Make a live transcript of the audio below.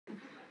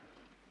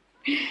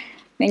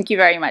Thank you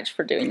very much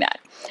for doing that.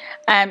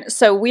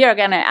 So we are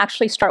going to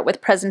actually start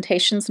with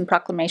presentations and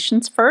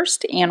proclamations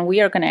first, and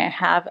we are going to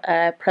have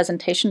a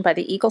presentation by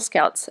the Eagle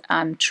Scouts,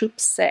 Troop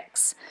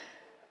 6.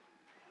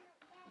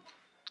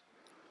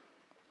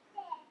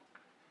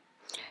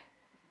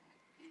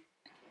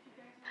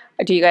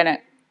 Do you going to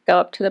go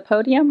up to the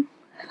podium?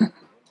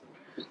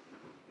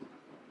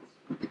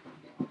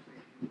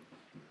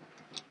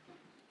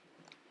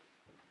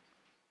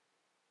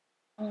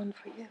 On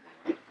for you.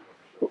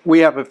 We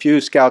have a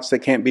few scouts that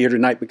can't be here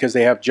tonight because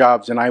they have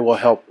jobs, and I will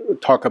help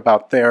talk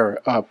about their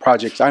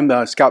projects. I'm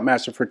the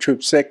Scoutmaster for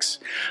Troop 6.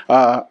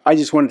 I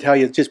just want to tell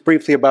you just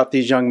briefly about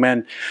these young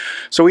men.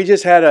 So we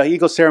just had an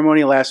Eagle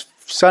ceremony last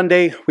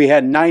Sunday. We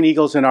had 9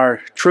 Eagles in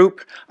our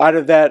troop. Out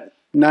of that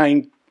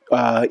 9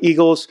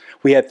 Eagles,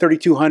 we had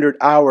 3,200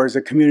 hours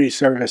of community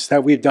service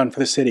that we've done for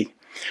the city.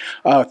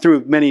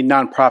 Through many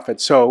nonprofits.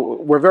 So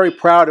we're very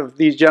proud of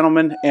these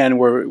gentlemen, and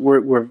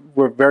we're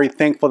very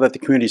thankful that the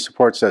community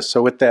supports us.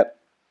 So with that,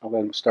 I'll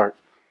let them start.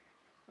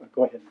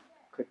 Go ahead and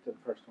click to the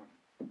first one.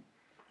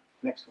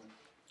 Next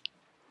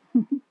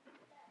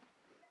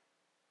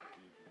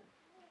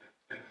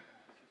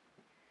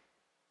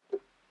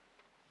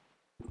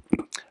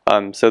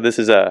one. So this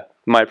is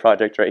my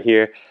project right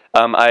here.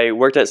 I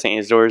worked at St.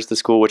 Isidore's, the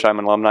school which I'm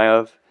an alumni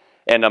of,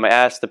 and I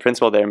asked the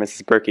principal there,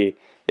 Mrs. Berkey,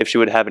 if she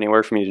would have any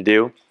work for me to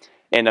do.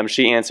 And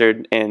she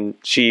answered, and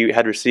she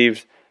had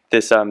received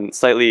this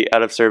slightly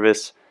out of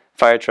service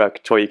fire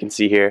truck toy you can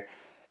see here.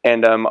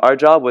 And our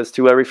job was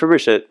to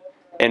refurbish it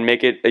and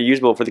make it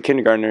usable for the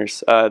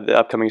kindergartners the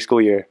upcoming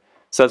school year.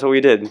 So that's what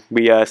we did.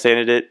 We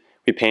sanded it,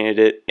 we painted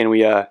it, and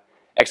we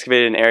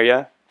excavated an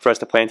area for us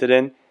to plant it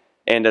in.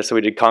 And so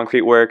we did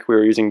concrete work, we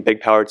were using big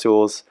power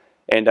tools.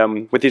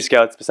 And with these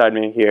scouts beside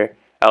me here,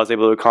 I was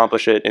able to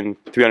accomplish it in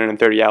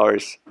 330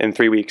 hours in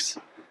 3 weeks.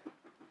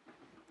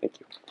 Thank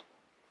you.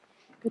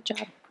 Good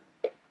job.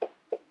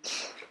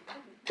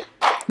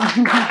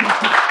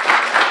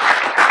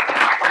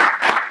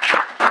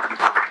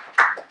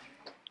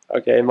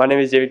 Okay, my name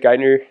is David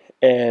Geithner,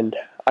 and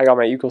I got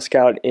my Eagle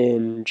Scout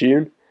in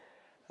June.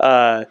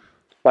 My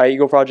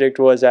Eagle project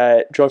was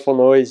at Joyful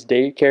Noise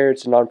Daycare.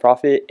 It's a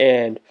nonprofit,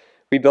 and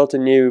we built a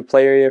new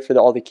play area for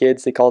all the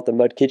kids. They call it the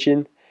Mud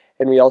Kitchen,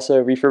 and we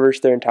also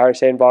refurbished their entire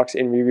sandbox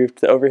and re-roofed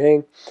the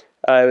overhang.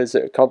 It was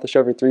accomplished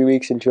over 3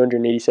 weeks and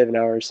 287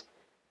 hours.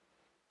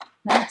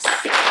 Nice.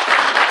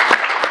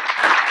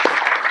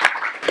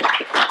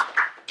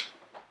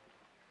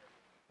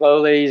 Hello,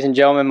 ladies and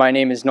gentlemen. My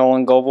name is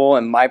Nolan Goebel,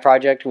 and my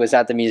project was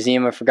at the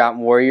Museum of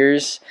Forgotten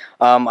Warriors.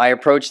 I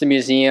approached the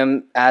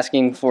museum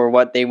asking for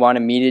what they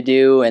wanted me to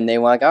do, and they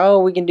were like, "Oh,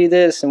 we can do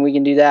this and we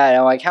can do that." And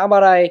I'm like, "How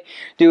about I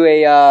do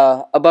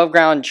a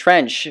above-ground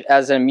trench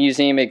as a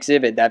museum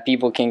exhibit that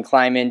people can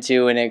climb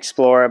into and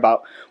explore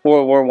about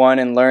World War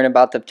I and learn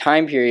about the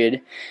time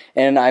period?"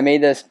 And I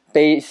made this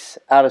base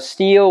out of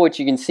steel, which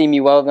you can see me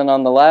welding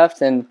on the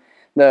left, and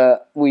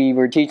we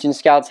were teaching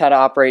scouts how to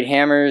operate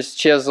hammers,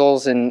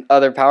 chisels, and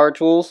other power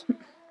tools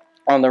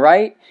on the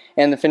right,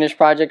 and the finished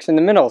project's in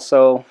the middle,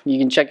 so you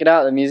can check it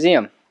out at the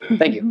museum.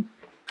 Thank you.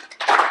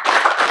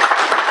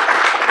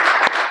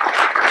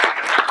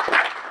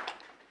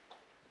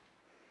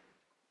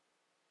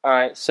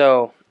 Alright,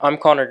 so I'm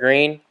Connor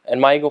Green, and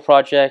my Eagle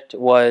project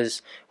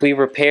was we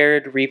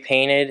repaired,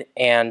 repainted,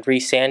 and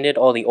resanded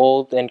all the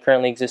old and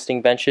currently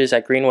existing benches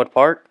at Greenwood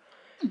Park,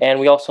 and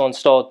we also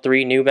installed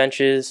 3 new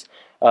benches,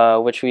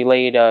 which we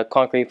laid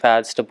concrete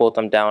pads to bolt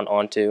them down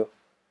onto.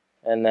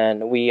 And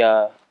then we,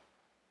 yeah.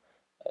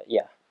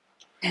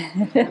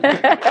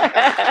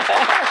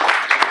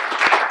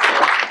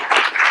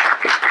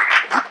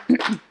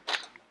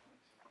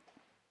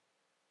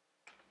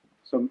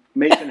 So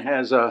Mason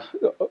has a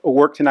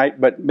work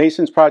tonight, but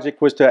Mason's project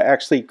was to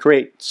actually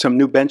create some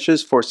new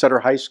benches for Sutter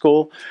High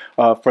School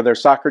for their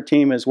soccer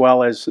team, as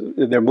well as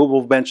their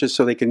movable benches,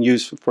 so they can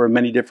use for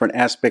many different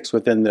aspects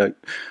within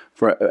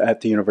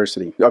at the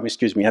university. Oh,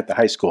 excuse me, at the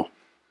high school.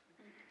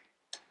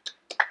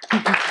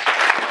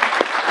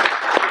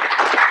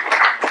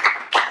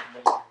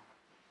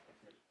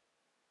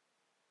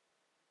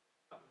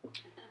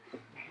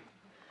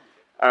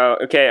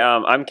 Okay,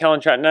 I'm Kellen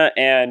Tretna,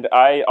 and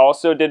I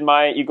also did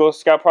my Eagle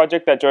Scout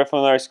project at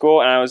Joyful Noise School,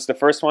 and I was the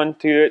first one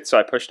to do it, so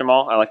I pushed them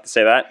all. I like to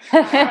say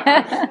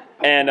that.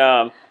 And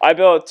I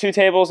built 2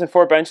 tables and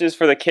 4 benches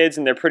for the kids,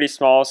 and they're pretty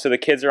small, so the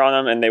kids are on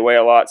them, and they weigh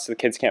a lot, so the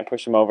kids can't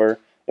push them over.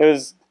 It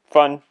was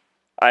fun.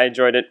 I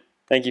enjoyed it.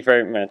 Thank you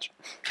very much.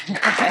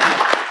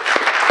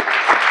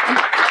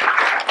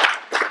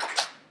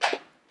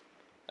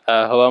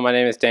 Hello, my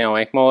name is Daniel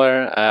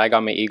Wankmuller. I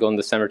got my Eagle in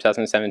December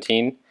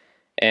 2017.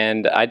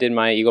 And I did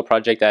my Eagle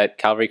project at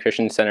Calvary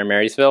Christian Center,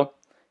 Marysville.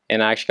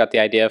 And I actually got the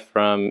idea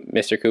from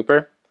Mr.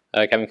 Cooper,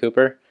 Kevin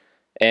Cooper.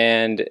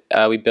 And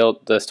we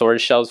built the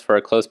storage shelves for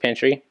a clothes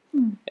pantry.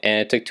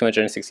 And it took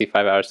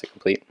 265 hours to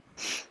complete.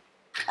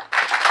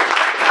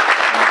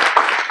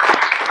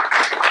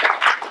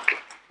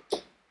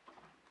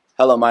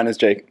 Hello, my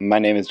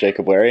name is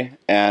Jacob Wary,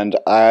 and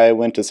I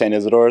went to St.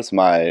 Isidore's,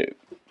 my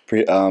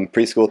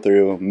preschool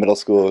through middle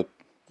school,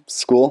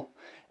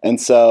 And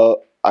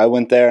so I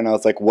went there and I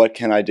was like, what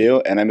can I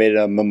do? And I made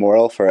a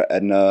memorial for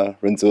Edna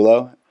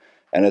Renzullo,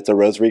 and it's a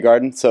rosary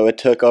garden. So it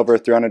took over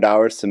 300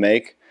 hours to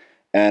make,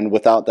 and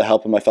without the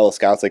help of my fellow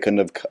scouts, I couldn't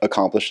have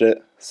accomplished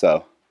it.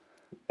 So,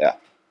 yeah.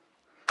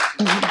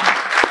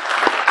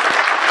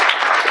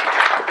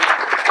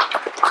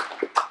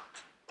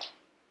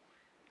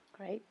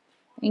 Great,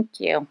 thank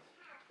you.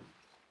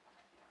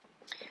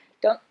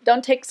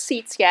 Don't take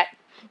seats yet.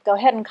 Go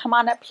ahead and come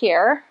on up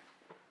here.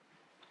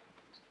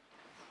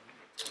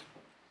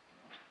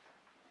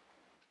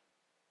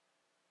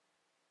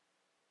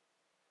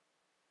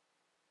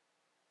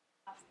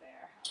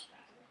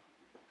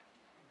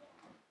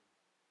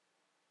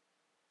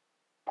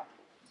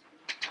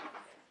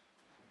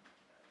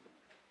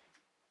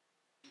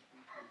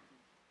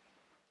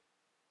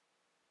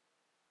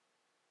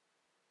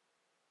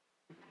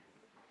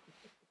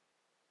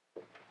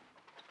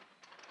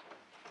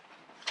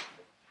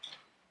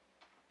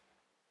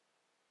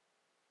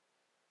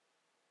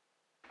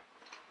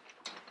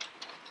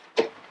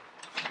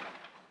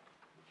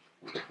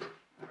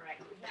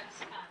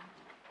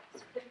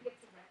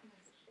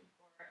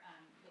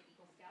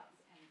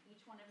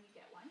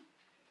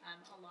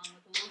 Along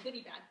with a little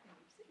goodie bag from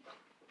Yuba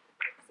City.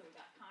 So we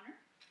got Connor.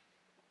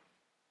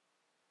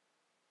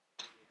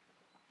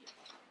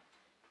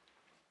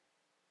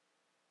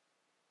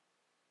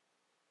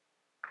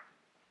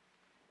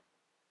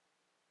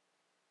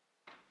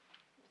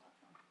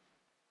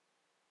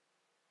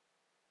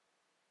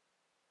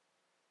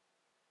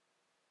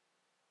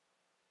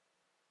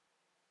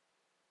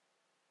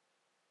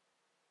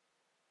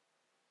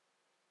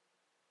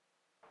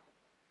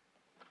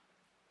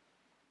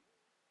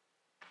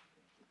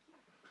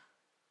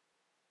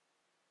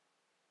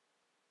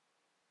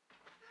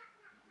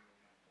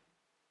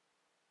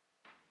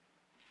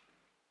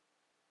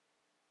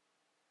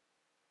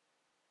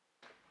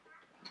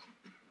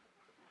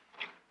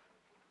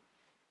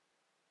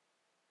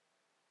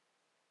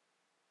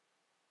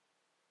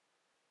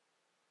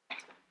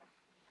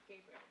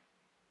 Gabriel.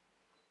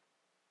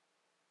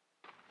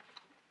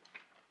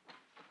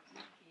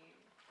 Thank you.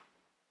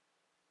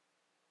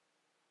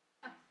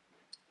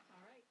 All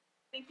right.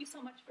 Thank you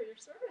so much for your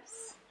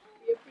service.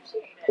 We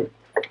appreciate it.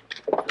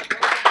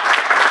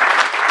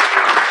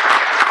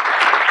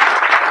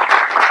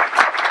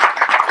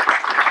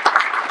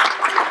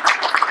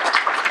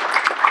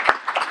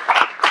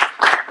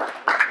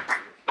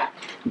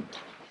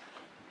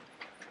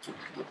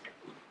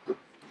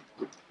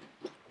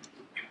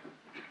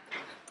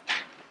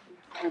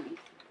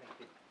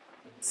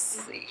 Let's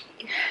see.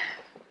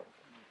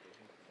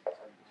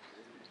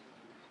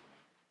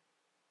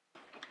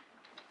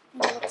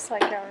 It looks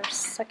like our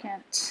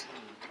second